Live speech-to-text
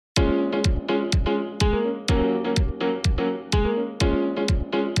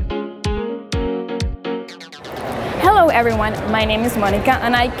Hello everyone, my name is Monica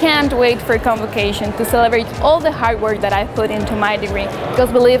and I can't wait for convocation to celebrate all the hard work that I put into my degree,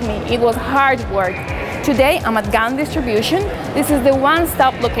 because believe me, it was hard work. Today I'm at gun distribution. This is the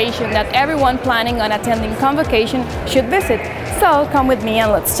one-stop location that everyone planning on attending convocation should visit. So come with me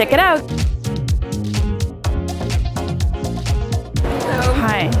and let's check it out. Hello.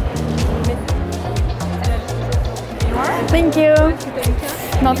 Hi. You are? Thank you.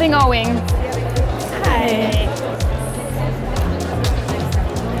 Nothing owing. Hi.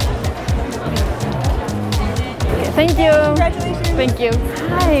 Thank you. Congratulations. Thank you.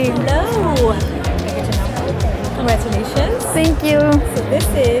 Hi. Hello. Congratulations. Thank you. So this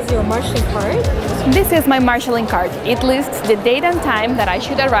is your marshalling card. This is my marshalling card. It lists the date and time that I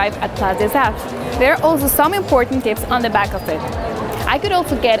should arrive at Place des Arts. There are also some important tips on the back of it. I could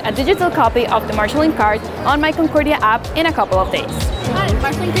also get a digital copy of the marshalling card on my Concordia app in a couple of days. Hi,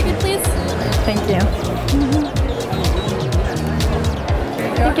 marshalling ticket, please. Thank you.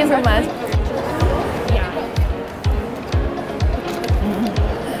 Thank you so much.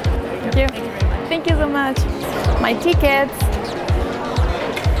 Thank you. Thank you so much. My tickets.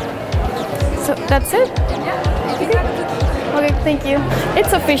 So that's it? Yeah. Okay, thank you.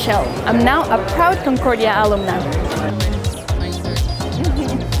 It's official. I'm now a proud Concordia alumna.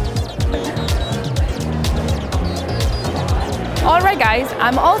 Alright guys,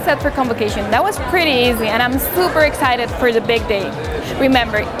 I'm all set for convocation. That was pretty easy and I'm super excited for the big day.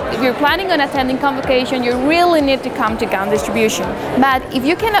 Remember, if you're planning on attending convocation, you really need to come to gun distribution. But if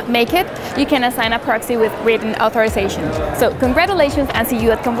you cannot make it, you can assign a proxy with written authorization. So congratulations and see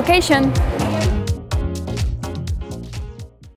you at convocation!